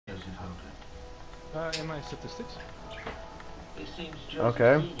In my statistics. It seems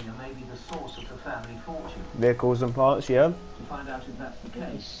Okay. Joseph Senior may be the source of the family fortune. Vehicles and parts, yeah. To find out if that's the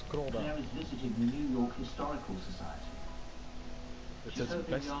case, Claire is visiting the New York Historical Society. She's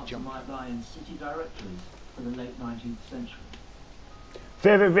hoping the answer might lie in city directories for the late 19th century.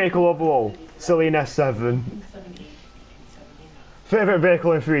 Favourite vehicle overall? Celine S7. Favourite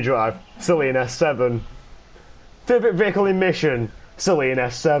vehicle in free drive? Celine S7. Favourite vehicle in mission? Celine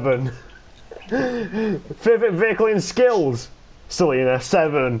S7. Favourite vehicle in skills? Celine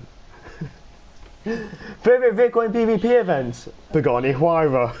S7. Favourite vehicle in PvP events? Pagani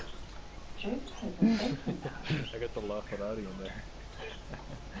Huayra. I got the La Ferrari in there.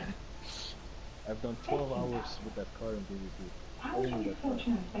 I've done 12 hours with that car in PvP. How is your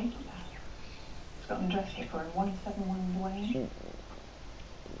fortunate banking pad? It's got an address here for 171 Dwayne.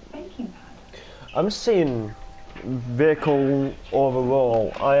 Banking pad. I'm seeing vehicle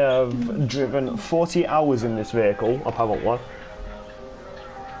overall. I have driven 40 hours in this vehicle, apparently. What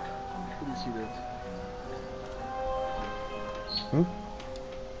do you see there?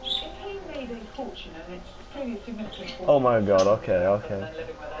 If he made a fortune and it's clearly significant for Oh my god, okay.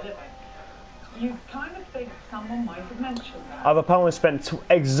 you kind of think someone might have mentioned that. I've apparently spent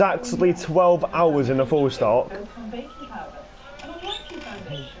exactly 12 hours in a full stock. Built on baking powder. And unlike your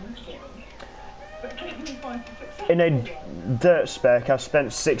foundation skills, but can you find success? In a dirt spec, I've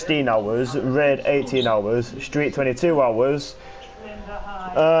spent 16 hours, raid 18 hours, street 22 hours,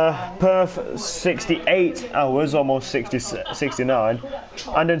 perf 68 hours, almost 69,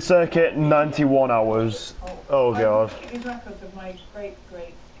 and in circuit 91 hours. Oh god. These records of my great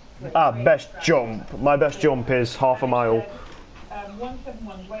Ah, best jump. My best jump is half a mile.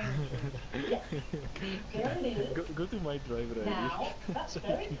 171 Wayne Street. Yes. There it is. Go to my driver ID. Now, that's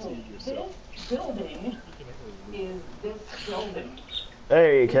very cool. This building is this building.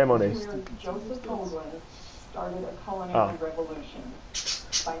 Hey, came on it. Where Joseph Goldwyn started a culinary revolution.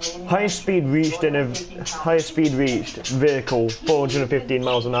 By naming Highest speed reached in a vehicle, 415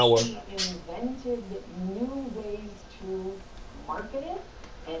 miles an hour. He invented new ways to market it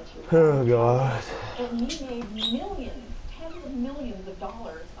and to Oh god. and he made millions, tens of millions of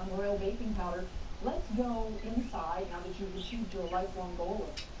dollars on Royal Baking Powder. Let's go inside now that you've achieved your lifelong goal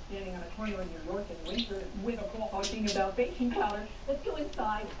of standing on a corner in New York in winter with a ball talking about baking powder. Let's go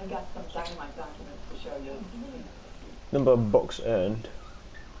inside. I've got some dynamite documents to show you. Number of bucks earned.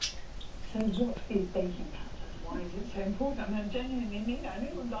 So what is baking powder? Why is it so important? I'm genuinely mean. I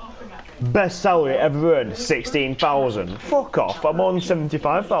knew I'm laughing at me. Best salary ever earned, 16,000. Fuck off, I'm on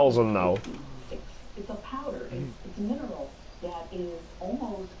 75,000 now. It's a powder. It's a mineral that is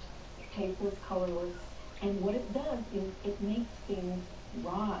almost tasteless, colorless, and what it does is it makes things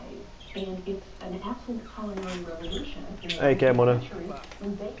rise. And it's an absolute culinary revolution in the Hey, K Money.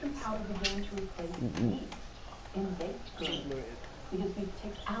 when baking powder began to replace yeast in baked goods. Because it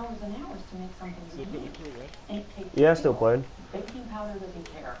takes hours and hours to make something unique. And it takes Yeah, still playing. baking powder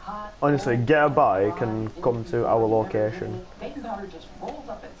doesn't care. Hot, Honestly, cold, get a bike and dry, come to our location. baking powder just rolls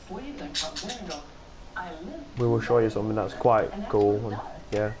up its sleeves and comes in and goes, I live. We will show you something that's quite cool. And,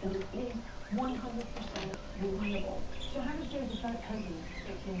 yeah. And it is 100% reliable. So how does Joseph Cousins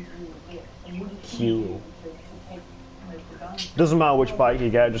fit into this? And what did he Cool. do to take the guns? Doesn't matter which bike you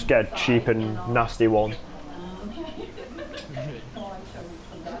get, just get a cheap and nasty one.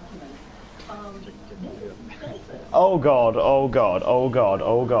 Oh god, oh god, oh god,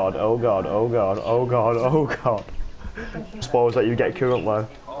 oh god, oh god, oh god, oh god, oh god. Suppose that you get currently.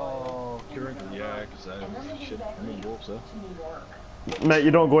 Oh, currently, yeah, because I'm wolves, huh? Mate,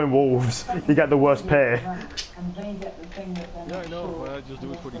 you don't go in wolves, you get the worst pay. Yeah, I know, but I just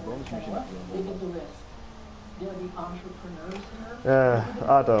do it for the bonus mission. Yeah,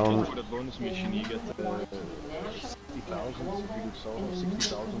 I don't. For the bonus mission, you get 60,000 if you do solo,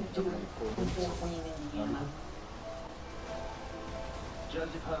 60,000 every 4 minutes.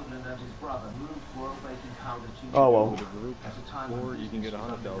 Joseph Hoagland and his brother moved Royal Baking Powder to Oh well. With a group, at a time or when you can get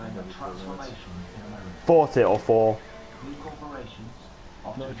business was 100,000 undergoing a every 4 minutes. transformation in America. 40 or 4. New corporations, No,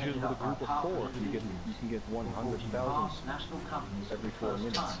 often if you're headed with a up by group of 4, powerful you can individuals, get were forging 100,000 vast national companies for every the 4 first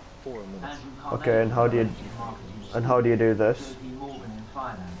minutes. time. 4 minutes. Andrew Okay, and how do you Carnegie, and how do you do this? JP Morgan in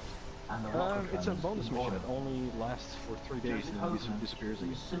finance, and the Rockefellers It's a bonus in mission. oil. It only lasts for 3 days Joseph and then Hoagland disappears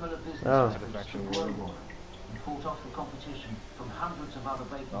again. used similar business Oh. methods to grow oil and fought off the competition from hundreds of other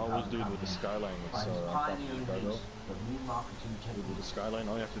baking I always powder do it with the companies Skyline. by It's his pioneering Chicago. use of new marketing With the techniques. Skyline,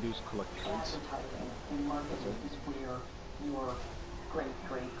 all you have to do is collect crates. Advertising and marketing is where your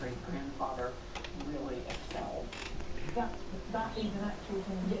great-great-great-grandfather really excelled. That is an actual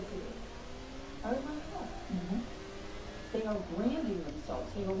thing. Yes, it is. I remember that. They are branding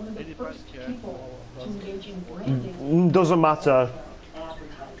themselves. They were one of the first people to engage in branding. Doesn't matter.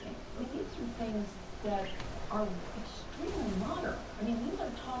 Advertising. I mean, these are things that are extremely modern. I mean, these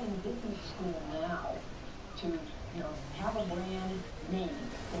are taught in business school now to, have a brand name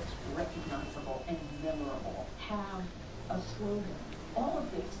that's recognizable and memorable. Have a slogan. All of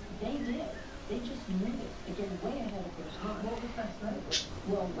this, they did. They just knew it. Again, way ahead of their time. What was that strategy?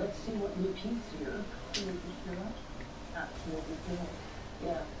 Well, let's see what repeats here. See what you feel like? Absolutely feel.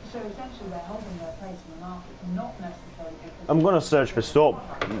 Yeah. So essentially, they're holding their place in the market, not necessarily because... I'm gonna search for stop.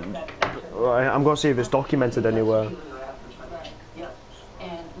 I'm gonna see if it's documented anywhere. Yes.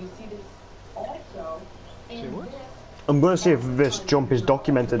 And we see this also in this... I'm gonna see if this jump is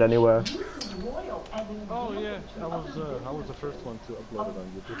documented anywhere. Oh yeah, I was the first one to upload it on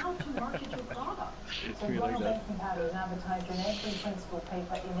YouTube. How to market your product. It's really like that.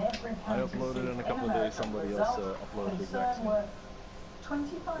 I uploaded it in a couple of days, somebody else uploaded the exact same.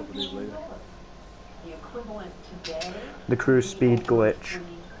 $25 million. The equivalent today. The cruise speed glitch.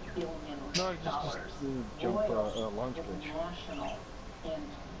 No, just jump launch glitch.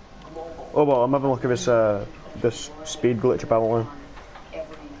 Oh well, I'm having a look at this speed glitch apparently.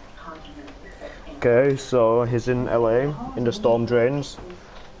 Okay, so he's in LA in the storm drains.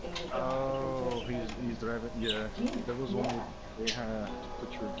 Oh, he's driving. Yeah, there was one they had to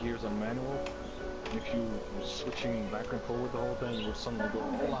put your gears on manual. And if you were switching back and forward the whole time, you would suddenly go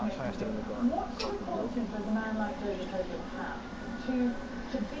a lot faster in the car. What's important for a man like David Hogan to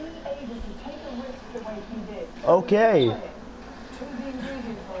be able to take a risk the way he did? Okay. To the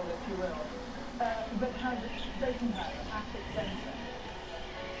ingredient hole, if you will, but have baking powder, acid sensor.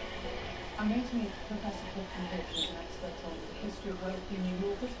 I'm going to meet Professor Clifton Hitch, who's an expert on the history of wealthy New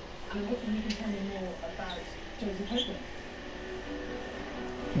Yorkers, and I'm hoping you can tell me more about Joseph Hogan.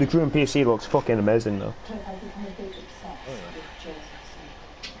 The crew in PC looks fucking amazing though.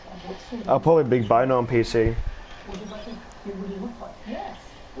 I'll probably big buy now on PC. What do you reckon he really look like? Yes.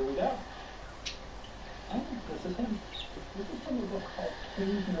 Here we go. And this is him. This is him with what's called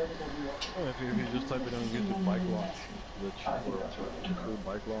Please Notable New York. Oh, if you just type it in YouTube bike launch, which or crew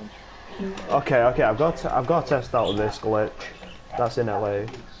bike launch. Okay, I've got to test out this glitch. That's in LA.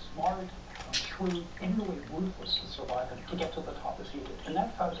 Smart, shrewd, and really ruthless to survive and to get to the top as he did. And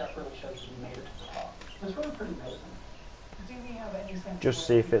that photograph really shows he made it to the top. It was really pretty amazing. Do we have any sense Just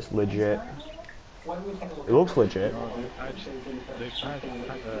see if it's legit. Why don't we take a look It looks legit. No, they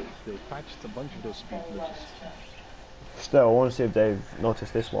patched a bunch of those speed glitches. Still, I want to see if they've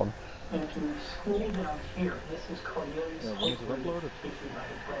noticed this one. And if you scroll down here, this is Cornelius. Yeah, when was it uploaded?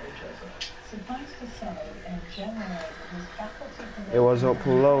 Suffice to say, and generally, his faculty It was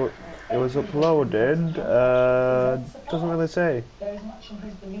uploaded. Doesn't really say. There is much in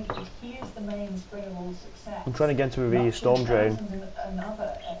his belief that he is the mainspring of all success. I'm trying to get into the storm drain. And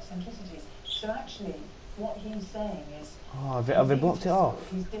other eccentricities. So actually, what he's saying is... Oh, have they blocked it off?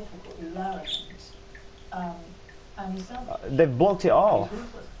 He's difficult, he's arrogant. And he's They've blocked it off.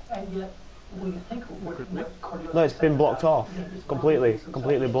 And yet, when you think of what Cornelius... No, it's been blocked off. Completely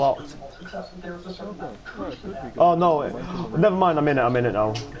blocked. Oh no, never mind, I'm in it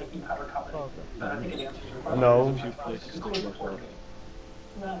now. No.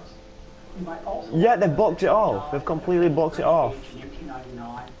 Yeah, they've blocked it off. They've completely blocked it off.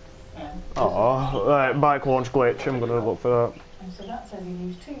 Oh, right, bike launch glitch. I'm gonna look for that. And so that says he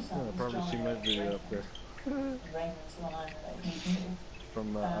used two sons. Probably seen that video up there. Raymond's line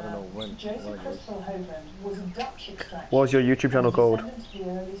From I don't know when. Joseph Crystal Hogan was a Dutch extraction. What's your YouTube channel called? I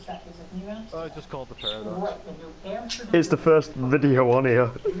just called the Paradox. It's the first video on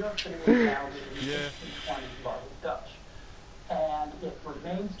here. Yeah. Dutch. And it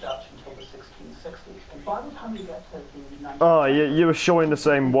remains Dutch until the 1660s. And by the time you get to the 19th Oh, you were showing the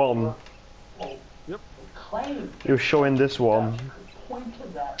same one. Yep. You were showing this one. Point to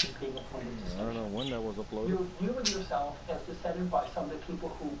that as being a point of I don't know when that was uploaded. You're viewing yourself as descended by some of the people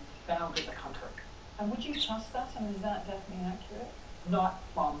who founded the country. And would you trust that? And is that definitely accurate? Not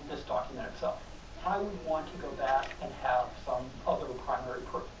from this document itself. I would want to go back and have some other primary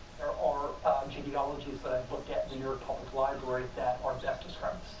proof. There are genealogies that I've looked at in the New York Public Library that are best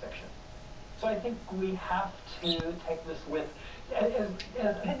described as fiction. So I think we have to take this with as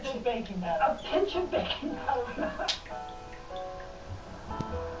a pinch of baking powder. A pinch of baking powder.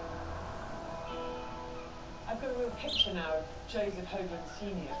 I've got a real picture now of Joseph Hogan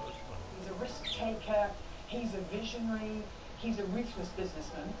Sr. He's a risk taker, he's a visionary, he's a ruthless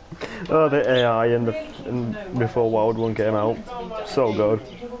businessman. Oh, the AI in before Wild One came out. So good.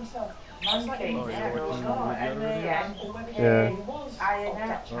 Oh, yeah. Yeah.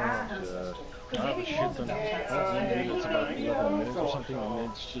 I have a shit ton of one video that's about 11 minutes or something,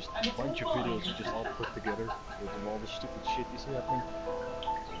 and it's just a bunch of videos just all put together with all the stupid shit you see happening.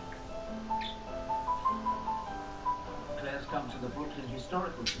 Claire's come to the Brooklyn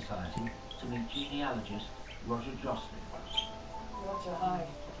Historical Society to meet genealogist Roger Jocelyn. Roger, hi.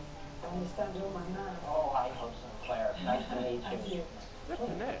 I understand you're my man. Oh, I hope so, Claire. Nice to meet you.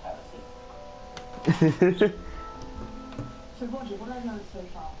 So Roger, what I've learned so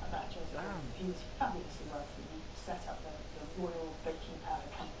far about Joseph, he's fabulously wealthy. He set up the Royal Baking Powder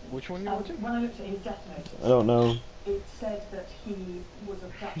Company. Which one you watching? When I looked at his death notice, I don't know. it said that he was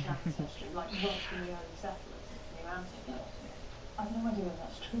of Dutch ancestry, like wealthy early settlers in New Amsterdam. I've no idea if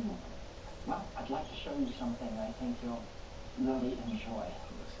that's true or not. Well, I'd like to show you something I think you'll really enjoy.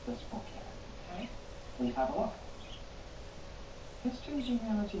 This book here. Okay. Please have a look. History and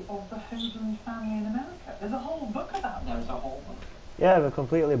genealogy of the Hoagland family in America. There's a whole book about them. There's a whole book. Yeah, they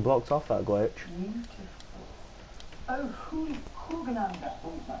completely blocked off that glitch. Beautiful. Oh, Hooglander.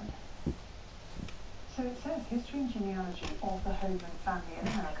 So it says history and genealogy of the Hoagland family in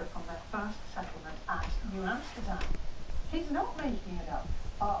America from their first settlement at New Amsterdam. He's not making it up.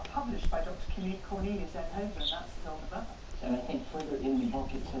 Published by Dr. Cornelius N. Hoagland, that's his older brother. And I think further in the book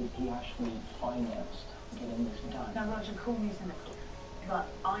it says he actually financed getting this done. Now, Roger, call me cynical, but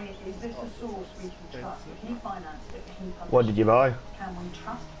is this a source we can trust? If he financed it, he published What did you buy? Can we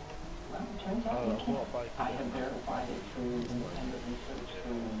trust him? Well, it turns out we can. I have verified it through independent research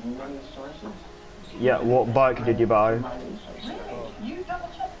through numerous sources. Yeah, what bike did you buy? My research. Really? You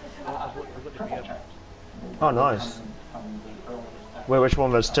double-checked this about Triple checked. Oh, nice. From the earliest Wait, which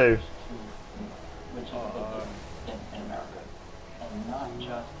one? There's two. which is in America. And not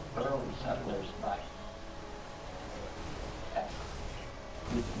just early settlers, but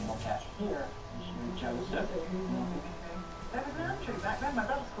we can look at here, Joseph. There was an Andrew back then, my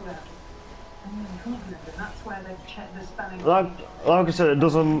brother's called Andrew. Hoagland, and that's where they've checked the spelling. Like I said, it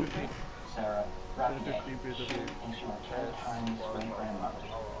doesn't. Sarah Rappier. She's my third time's great grandmother.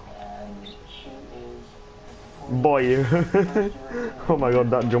 And she is Boy, oh my god,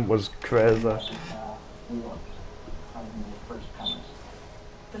 that jump was crazy. New York, from the first comers.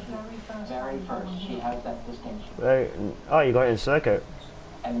 The Very first, she has that distinction. Right. Oh, you got it in circuit.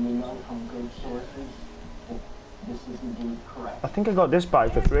 And we know from good sources that this is indeed correct. I think I got this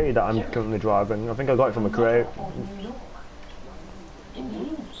bike for free that I'm currently driving. I think I got it from a crate.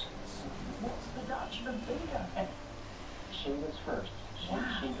 Indeed. What's the Dutch the bigger? She was first.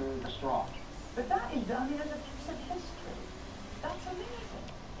 She drew the straw. But that is, I mean, as a piece of history, that's amazing.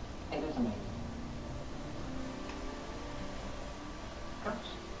 It is amazing.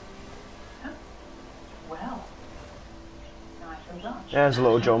 Huh? Well, I feel Dutch. There's a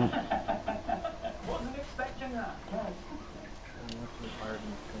little jump. Wasn't expecting that.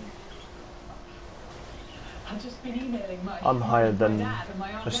 I've just been emailing my I'm higher than dad and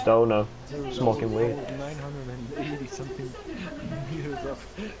my aunt a stoner, smoking weed. 980 something meters up.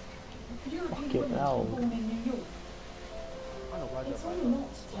 Fucking hell. born in New York. I don't know why It's that all bike.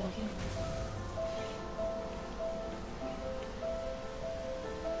 not taken.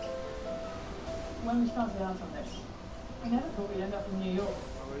 When we started out on this, I never thought we'd end up in New York.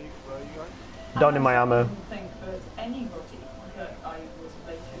 Where are you going? Down in Miami. I didn't think that anybody that I was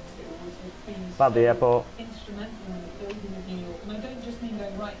related to would have been At the so airport. instrumental in the building of New York. And I don't just mean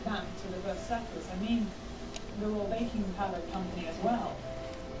going right back to the first settlers, I mean the Royal Baking Powder Company as well.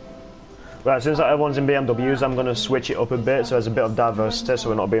 Right, since everyone's in BMWs, I'm going to switch it up a bit so there's a bit of diversity so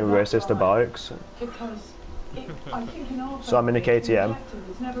we're not being racist to bikes. Because I think in our So I'm in a KTM.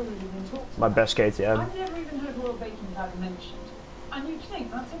 it's never really been talked My about. best KTM. I've never even heard Royal Baking Powder mentioned. And you'd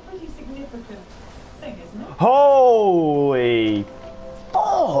think that's a pretty significant thing, isn't it? Holy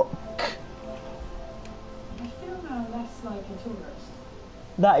fuck! I feel now less like a tourist.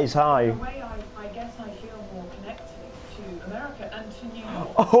 That is high. In a way, I guess I feel more connected to America and to New York.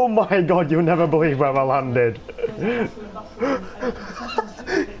 Oh my god, you'll never believe where I landed. There's hustle and bustle and something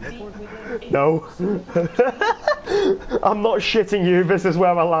to it deep within. No. I'm not shitting you, this is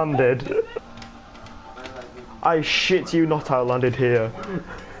where I landed. I shit you not, I landed here.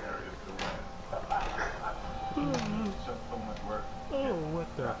 Oh, what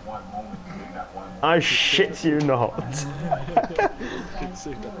the? I shit you not. Should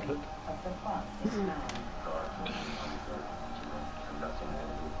say that.